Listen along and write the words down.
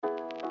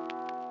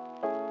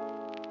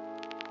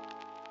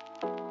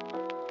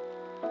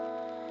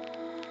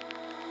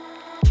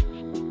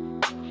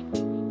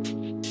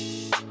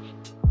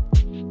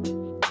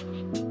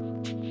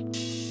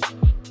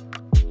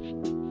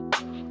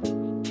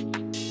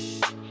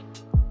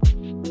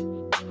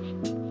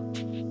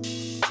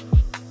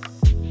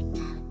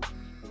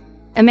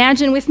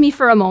Imagine with me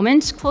for a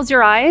moment, close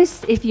your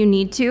eyes if you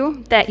need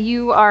to, that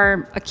you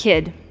are a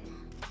kid,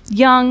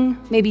 young,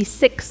 maybe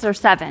 6 or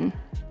 7.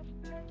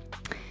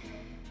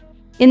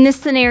 In this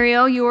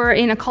scenario, you are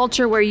in a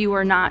culture where you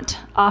are not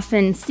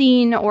often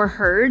seen or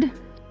heard.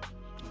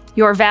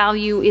 Your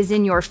value is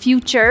in your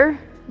future,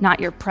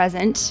 not your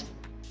present.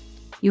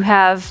 You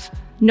have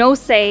no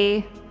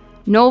say,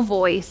 no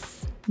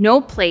voice, no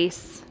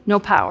place, no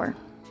power.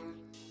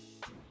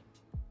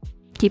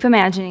 Keep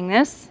imagining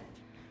this.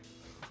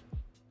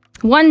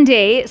 One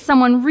day,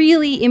 someone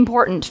really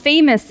important,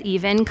 famous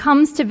even,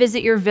 comes to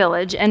visit your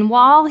village, and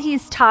while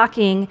he's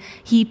talking,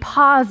 he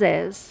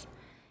pauses.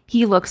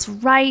 He looks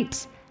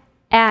right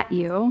at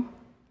you,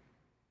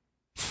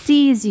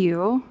 sees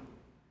you,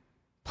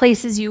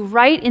 places you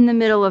right in the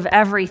middle of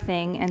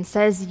everything, and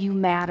says you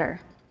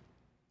matter.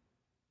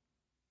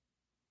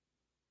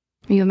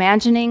 Are you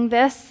imagining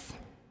this?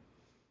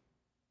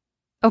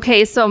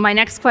 Okay, so my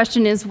next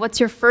question is, what's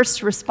your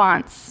first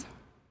response?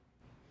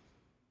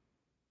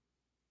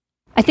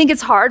 I think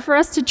it's hard for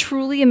us to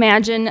truly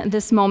imagine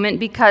this moment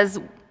because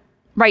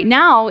right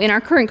now, in our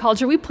current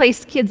culture, we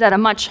place kids at a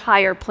much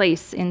higher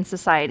place in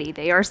society.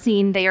 They are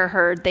seen, they are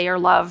heard, they are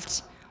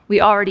loved. We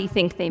already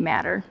think they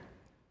matter.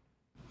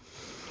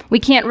 We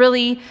can't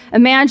really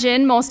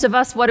imagine, most of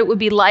us, what it would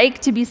be like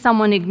to be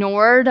someone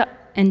ignored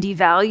and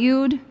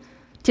devalued,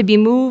 to be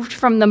moved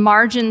from the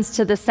margins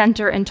to the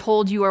center and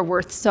told you are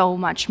worth so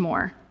much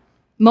more.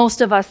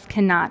 Most of us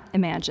cannot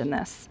imagine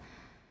this.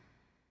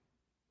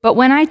 But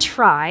when I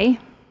try,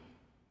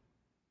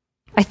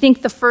 I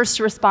think the first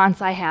response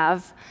I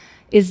have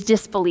is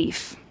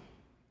disbelief.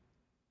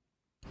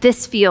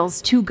 This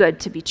feels too good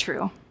to be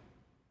true.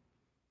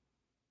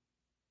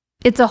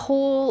 It's a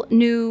whole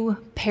new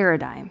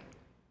paradigm.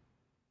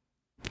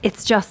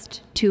 It's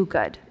just too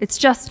good. It's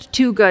just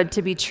too good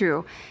to be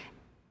true.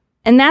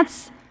 And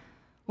that's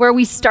where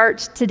we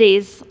start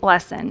today's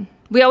lesson.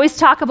 We always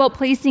talk about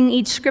placing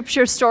each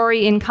scripture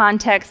story in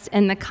context,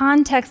 and the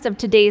context of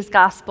today's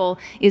gospel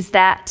is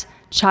that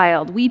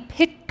child. We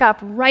pick up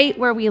right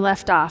where we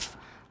left off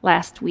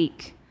last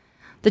week.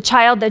 The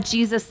child that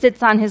Jesus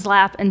sits on his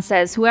lap and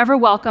says, "Whoever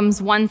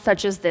welcomes one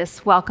such as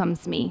this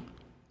welcomes me."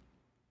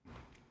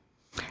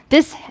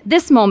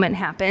 This moment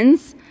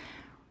happens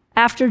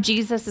after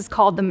Jesus is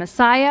called the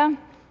Messiah,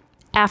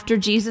 after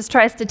Jesus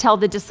tries to tell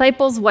the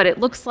disciples what it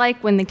looks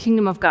like when the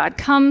kingdom of God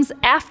comes,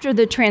 after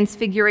the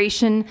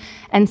transfiguration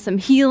and some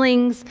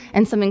healings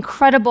and some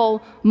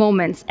incredible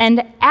moments,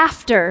 and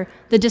after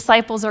the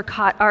disciples are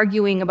caught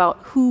arguing about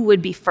who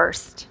would be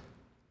first.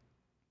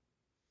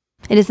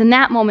 It is in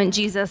that moment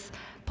Jesus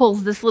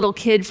pulls this little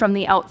kid from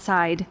the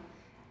outside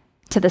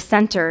to the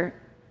center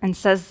and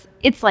says,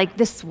 "It's like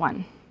this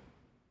one."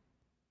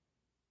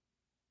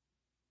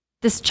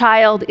 This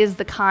child is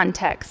the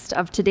context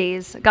of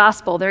today's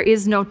gospel. There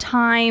is no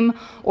time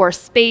or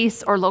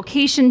space or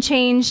location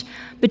change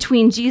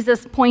between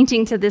Jesus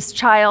pointing to this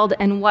child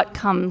and what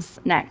comes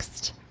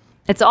next.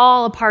 It's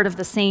all a part of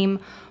the same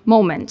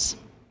moment.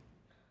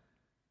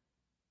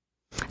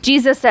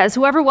 Jesus says,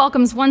 "Whoever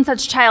welcomes one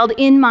such child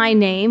in my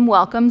name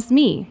welcomes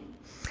me."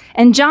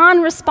 And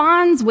John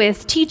responds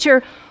with,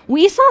 "Teacher,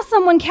 we saw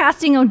someone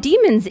casting out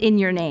demons in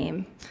your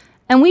name,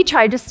 and we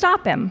tried to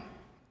stop him."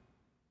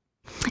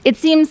 It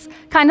seems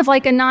kind of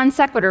like a non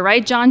sequitur,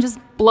 right? John just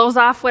blows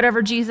off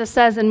whatever Jesus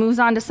says and moves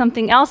on to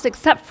something else,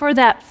 except for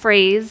that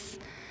phrase,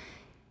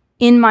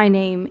 "in my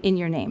name, in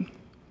your name."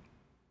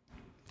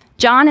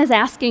 John is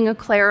asking a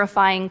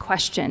clarifying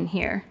question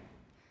here.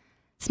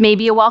 It's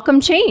maybe a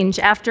welcome change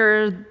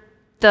after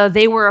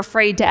they were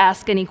afraid to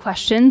ask any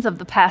questions of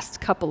the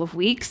past couple of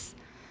weeks.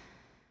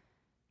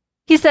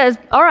 He says,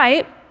 "All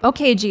right,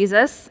 okay,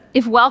 Jesus,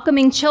 if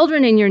welcoming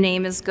children in your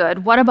name is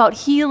good, what about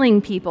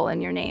healing people in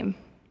your name?"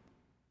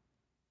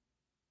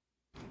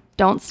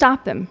 Don't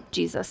stop him,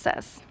 Jesus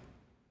says.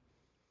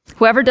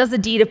 Whoever does a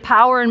deed of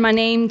power in my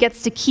name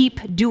gets to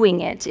keep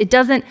doing it. It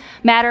doesn't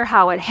matter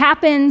how it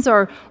happens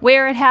or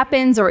where it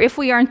happens or if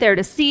we aren't there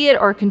to see it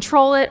or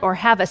control it or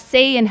have a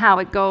say in how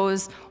it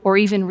goes or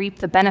even reap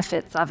the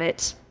benefits of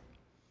it.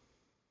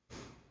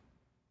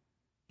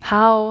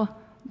 How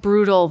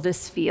brutal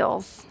this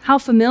feels. How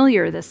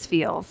familiar this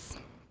feels.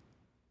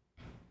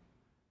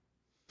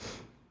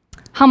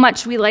 How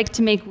much we like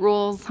to make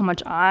rules, how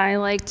much I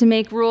like to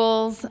make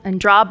rules and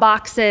draw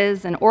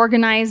boxes and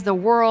organize the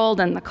world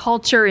and the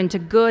culture into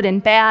good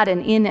and bad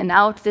and in and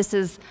out. This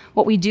is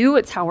what we do.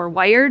 It's how we're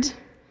wired.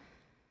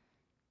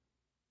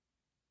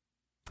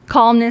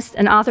 Columnist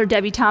and author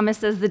Debbie Thomas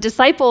says, "The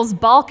disciples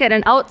balk at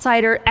an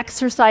outsider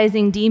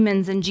exorcising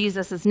demons in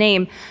Jesus'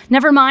 name.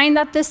 Never mind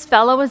that this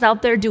fellow is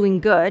out there doing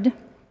good.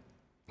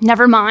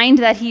 Never mind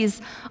that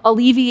he's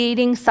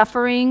alleviating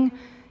suffering,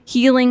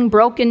 healing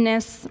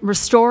brokenness,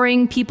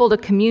 restoring people to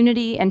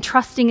community, and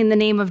trusting in the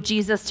name of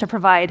Jesus to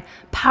provide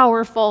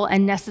powerful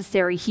and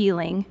necessary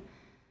healing.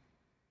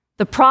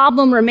 The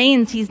problem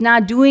remains he's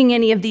not doing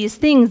any of these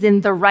things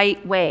in the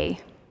right way.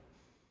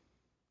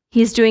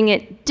 He's doing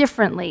it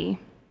differently,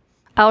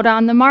 out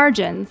on the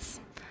margins,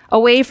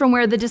 away from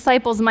where the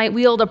disciples might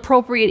wield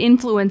appropriate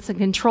influence and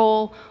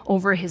control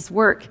over his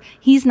work.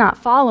 He's not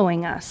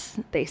following us,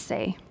 they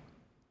say.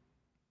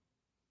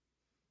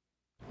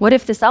 What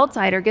if this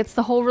outsider gets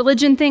the whole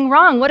religion thing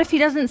wrong? What if he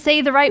doesn't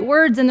say the right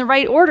words in the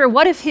right order?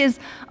 What if his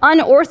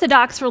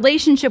unorthodox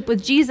relationship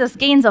with Jesus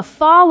gains a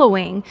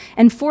following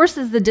and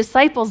forces the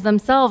disciples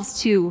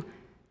themselves to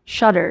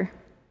shudder,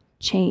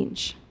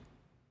 change?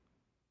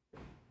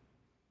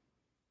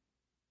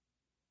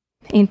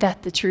 Ain't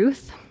that the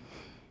truth?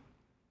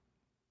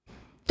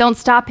 Don't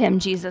stop him,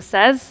 Jesus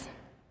says.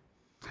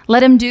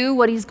 Let him do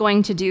what he's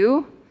going to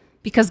do,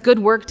 because good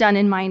work done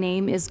in my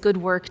name is good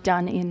work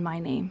done in my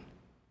name.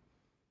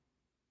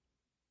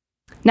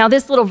 Now,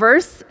 this little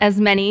verse, as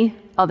many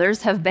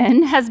others have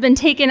been, has been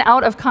taken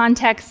out of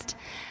context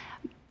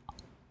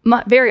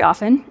very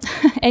often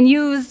and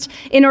used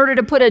in order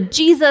to put a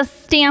Jesus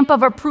stamp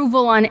of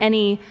approval on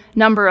any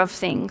number of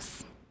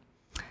things.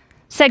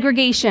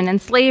 Segregation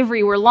and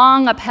slavery were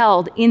long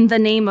upheld in the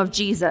name of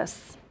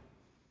Jesus.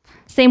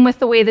 Same with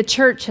the way the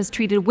church has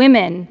treated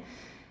women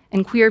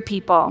and queer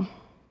people.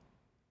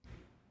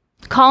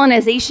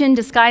 Colonization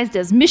disguised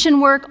as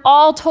mission work,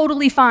 all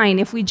totally fine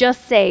if we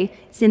just say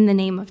it's in the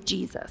name of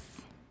Jesus.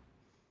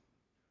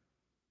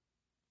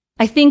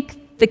 I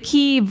think the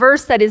key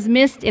verse that is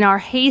missed in our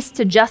haste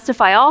to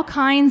justify all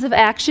kinds of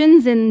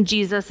actions in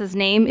Jesus'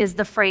 name is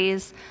the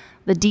phrase,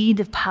 the deed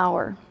of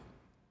power.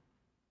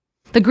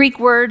 The Greek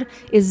word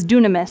is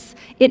dunamis.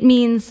 It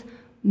means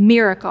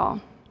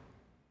miracle.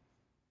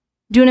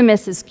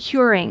 Dunamis is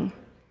curing,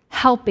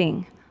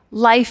 helping,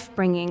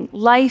 life-bringing,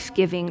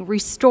 life-giving,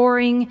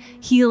 restoring,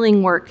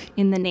 healing work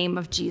in the name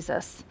of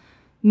Jesus.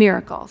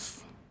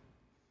 Miracles.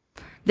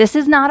 This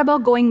is not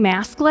about going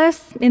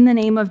maskless in the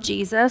name of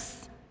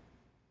Jesus.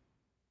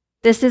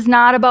 This is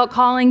not about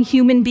calling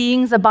human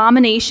beings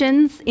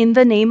abominations in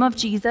the name of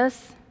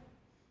Jesus.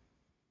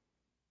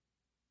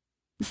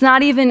 It's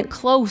not even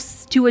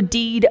close to a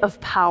deed of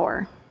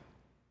power.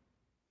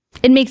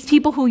 It makes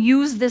people who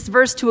use this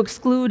verse to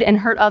exclude and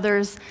hurt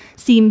others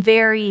seem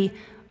very,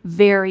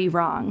 very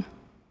wrong,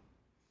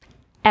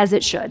 as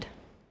it should.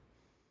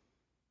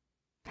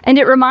 And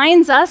it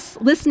reminds us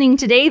listening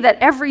today that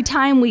every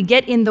time we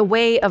get in the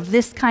way of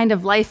this kind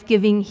of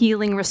life-giving,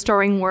 healing,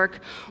 restoring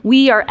work,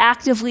 we are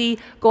actively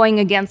going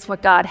against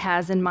what God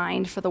has in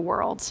mind for the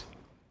world.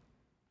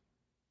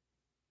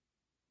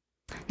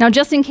 Now,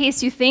 just in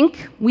case you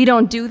think we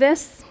don't do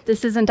this,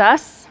 this isn't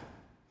us,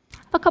 I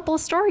have a couple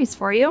of stories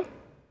for you.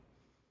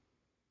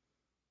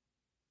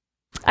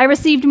 I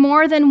received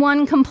more than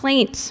one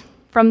complaint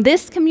from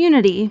this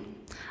community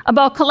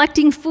about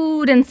collecting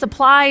food and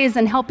supplies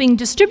and helping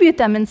distribute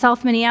them in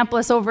South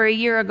Minneapolis over a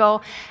year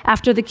ago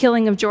after the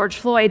killing of George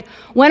Floyd.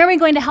 When are we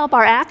going to help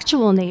our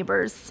actual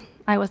neighbors?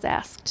 I was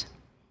asked.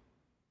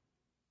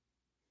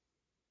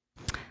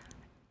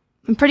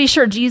 I'm pretty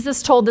sure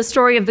Jesus told the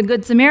story of the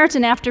Good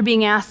Samaritan after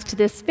being asked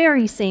this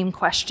very same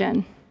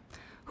question.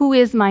 Who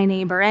is my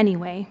neighbor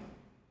anyway?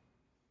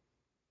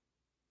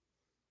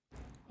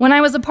 When I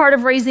was a part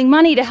of raising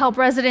money to help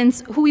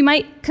residents who we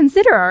might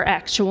consider our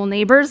actual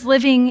neighbors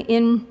living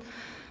in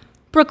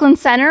Brooklyn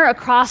Center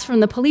across from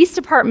the police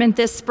department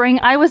this spring,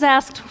 I was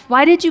asked,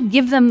 why did you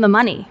give them the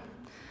money?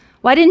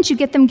 Why didn't you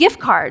get them gift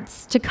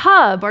cards to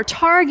Cub or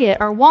Target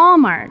or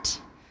Walmart?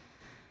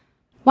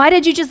 Why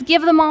did you just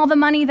give them all the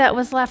money that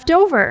was left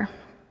over?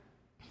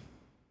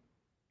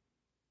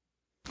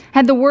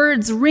 Had the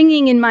words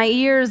ringing in my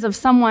ears of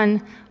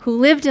someone who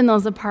lived in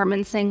those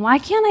apartments saying, why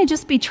can't I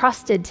just be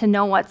trusted to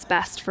know what's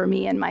best for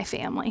me and my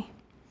family?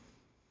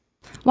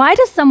 Why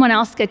does someone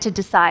else get to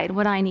decide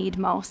what I need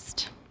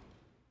most?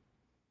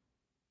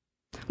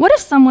 What if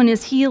someone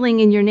is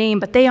healing in your name,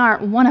 but they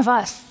aren't one of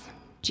us,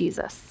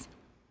 Jesus?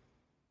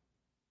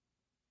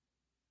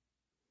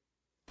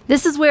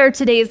 This is where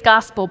today's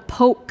gospel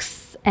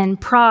pokes and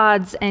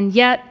prods and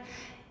yet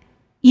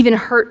even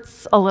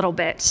hurts a little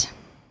bit.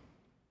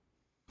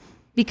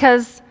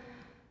 Because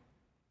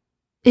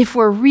if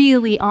we're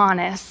really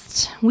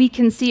honest, we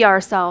can see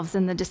ourselves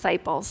in the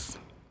disciples.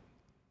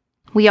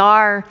 We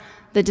are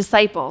the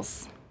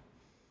disciples,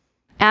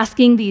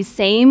 asking these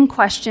same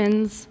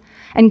questions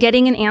and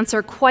getting an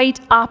answer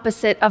quite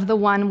opposite of the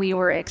one we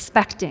were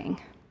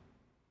expecting.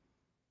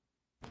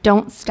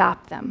 Don't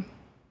stop them.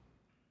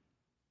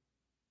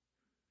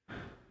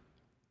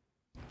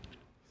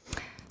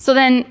 So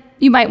then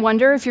you might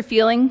wonder if you're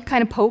feeling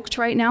kind of poked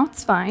right now,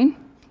 it's fine.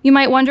 You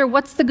might wonder,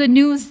 what's the good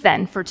news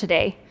then for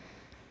today?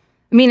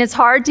 I mean, it's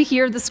hard to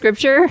hear the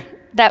scripture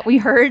that we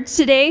heard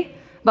today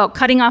about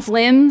cutting off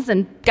limbs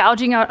and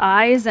gouging out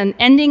eyes and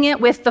ending it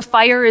with the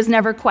fire is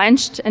never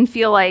quenched and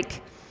feel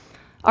like,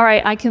 all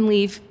right, I can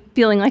leave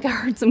feeling like I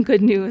heard some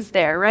good news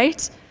there,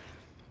 right?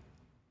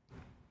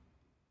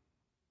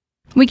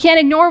 We can't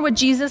ignore what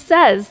Jesus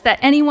says, that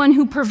anyone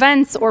who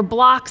prevents or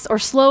blocks or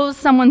slows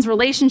someone's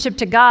relationship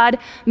to God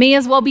may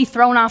as well be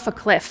thrown off a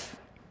cliff.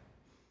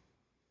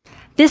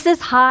 This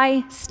is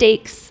high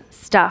stakes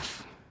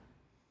stuff.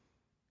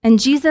 And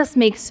Jesus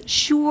makes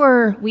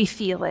sure we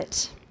feel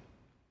it.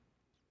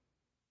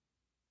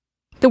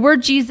 The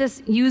word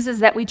Jesus uses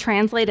that we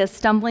translate as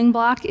stumbling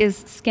block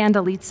is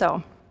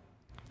scandalizo.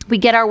 We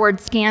get our word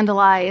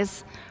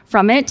scandalize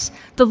from it.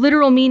 The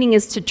literal meaning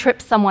is to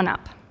trip someone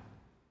up.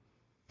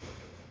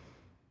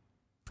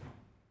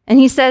 And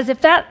he says,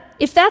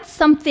 if that's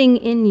something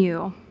in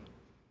you,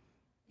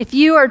 if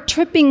you are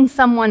tripping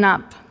someone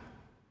up,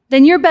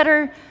 then you're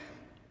better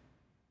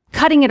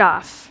cutting it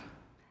off,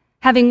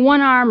 having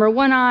one arm or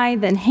one eye,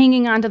 than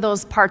hanging on to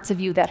those parts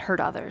of you that hurt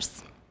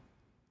others.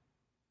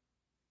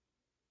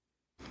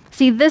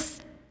 See,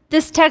 this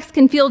text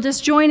can feel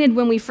disjointed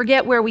when we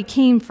forget where we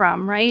came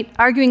from, right?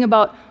 Arguing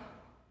about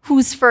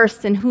who's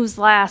first and who's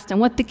last and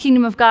what the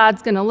kingdom of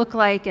God's going to look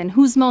like and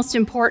who's most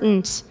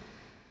important.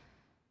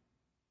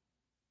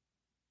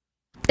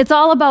 It's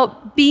all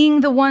about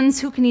being the ones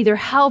who can either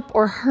help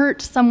or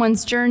hurt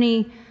someone's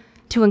journey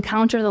to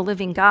encounter the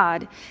living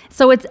God.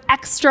 So it's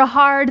extra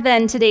hard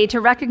then today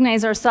to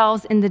recognize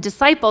ourselves in the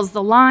disciples,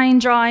 the line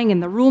drawing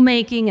and the rule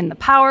making and the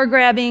power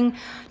grabbing,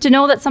 to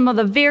know that some of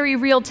the very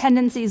real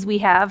tendencies we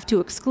have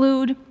to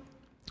exclude,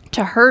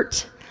 to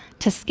hurt,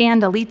 to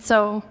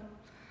scandalizo,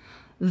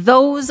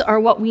 those are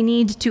what we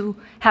need to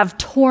have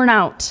torn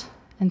out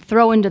and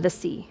throw into the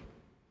sea.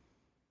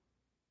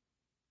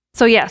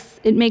 So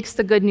yes, it makes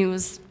the good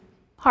news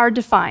hard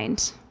to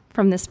find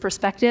from this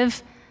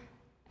perspective,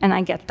 and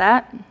I get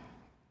that.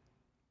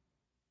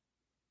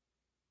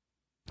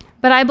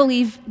 But I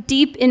believe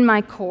deep in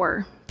my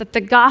core that the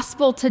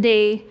gospel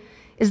today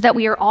is that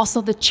we are also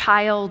the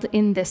child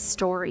in this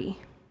story.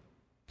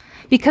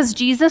 Because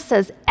Jesus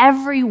says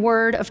every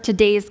word of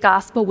today's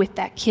gospel with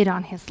that kid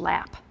on his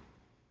lap.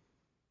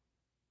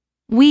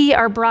 We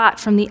are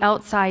brought from the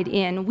outside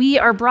in. We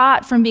are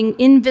brought from being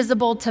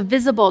invisible to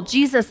visible.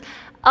 Jesus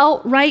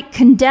outright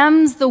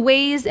condemns the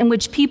ways in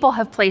which people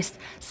have placed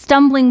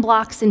stumbling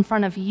blocks in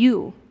front of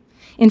you,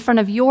 in front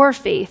of your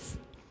faith.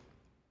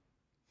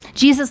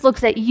 Jesus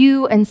looks at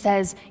you and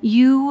says,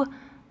 you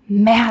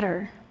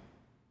matter.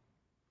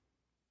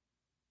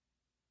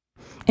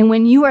 And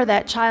when you are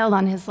that child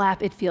on his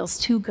lap, it feels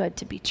too good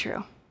to be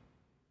true.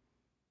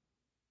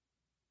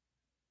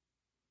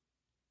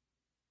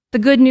 The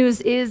good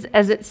news is,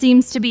 as it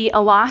seems to be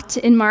a lot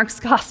in Mark's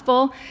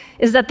gospel,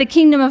 is that the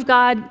kingdom of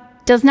God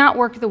does not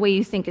work the way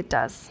you think it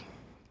does.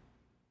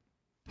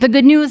 The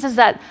good news is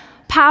that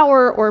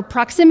power or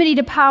proximity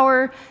to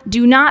power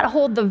do not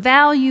hold the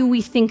value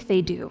we think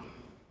they do.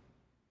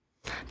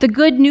 The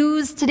good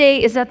news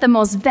today is that the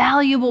most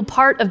valuable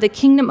part of the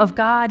kingdom of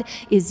God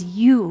is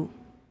you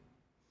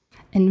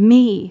and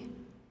me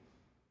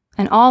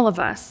and all of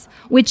us,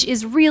 which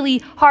is really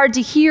hard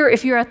to hear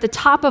if you're at the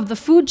top of the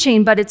food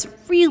chain, but it's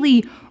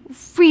really,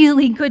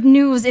 really good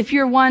news if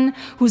you're one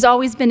who's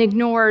always been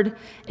ignored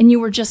and you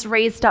were just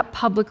raised up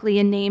publicly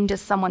and named as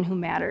someone who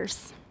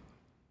matters.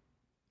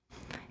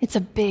 It's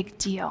a big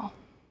deal.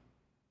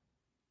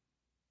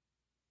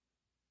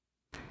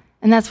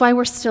 And that's why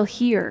we're still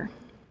here.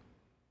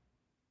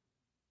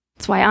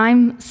 It's why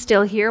I'm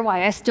still here,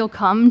 why I still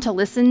come to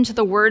listen to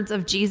the words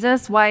of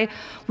Jesus, why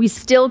we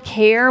still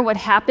care what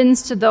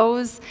happens to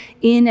those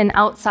in and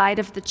outside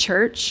of the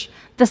church.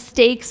 The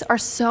stakes are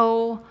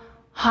so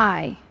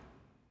high.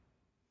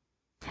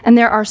 And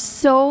there are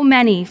so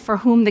many for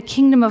whom the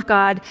kingdom of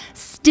God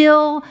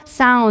still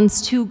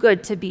sounds too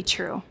good to be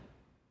true.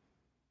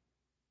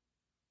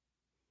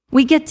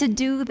 We get to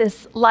do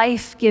this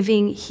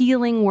life-giving,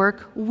 healing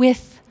work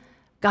with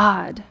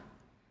God.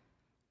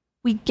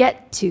 We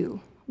get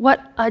to.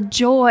 What a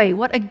joy,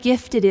 what a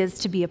gift it is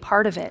to be a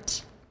part of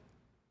it.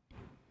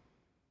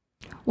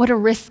 What a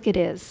risk it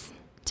is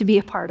to be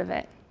a part of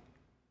it.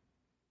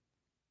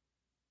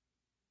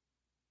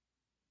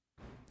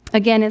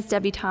 Again, as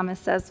Debbie Thomas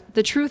says,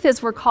 the truth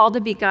is we're called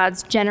to be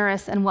God's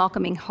generous and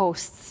welcoming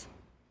hosts.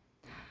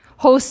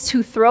 Hosts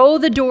who throw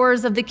the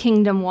doors of the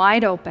kingdom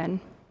wide open.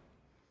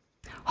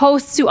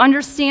 Hosts who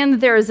understand that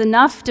there is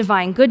enough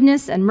divine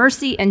goodness and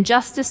mercy and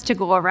justice to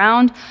go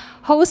around.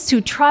 Hosts who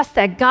trust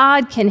that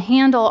God can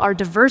handle our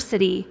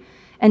diversity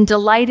and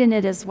delight in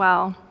it as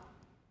well.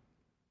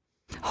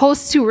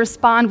 Hosts who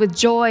respond with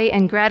joy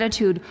and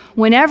gratitude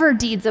whenever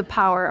deeds of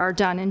power are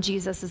done in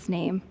Jesus'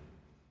 name.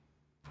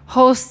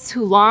 Hosts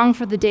who long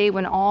for the day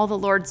when all the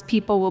Lord's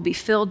people will be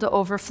filled to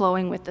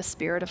overflowing with the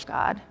Spirit of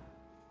God.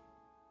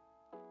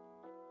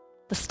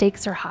 The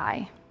stakes are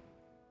high,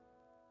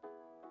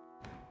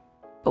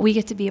 but we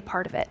get to be a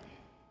part of it.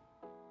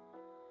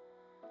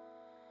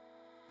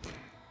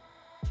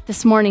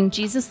 This morning,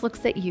 Jesus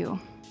looks at you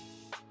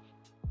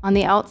on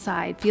the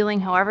outside, feeling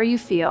however you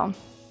feel,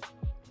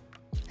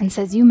 and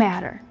says, you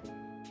matter,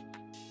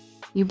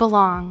 you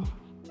belong,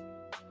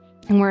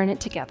 and we're in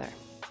it together.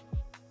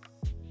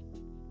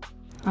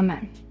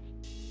 Amen.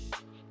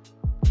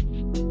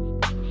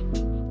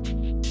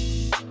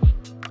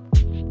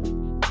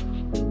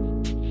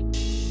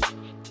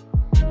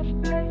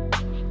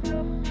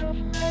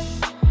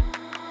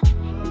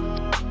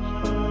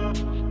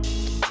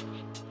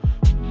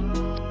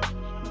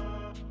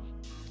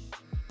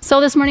 So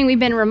this morning we've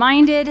been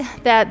reminded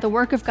that the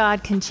work of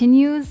God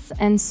continues,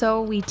 and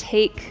so we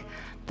take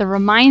the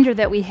reminder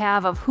that we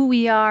have of who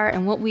we are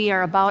and what we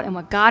are about and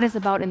what God is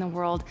about in the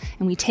world,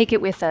 and we take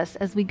it with us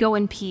as we go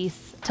in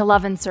peace to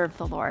love and serve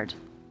the Lord.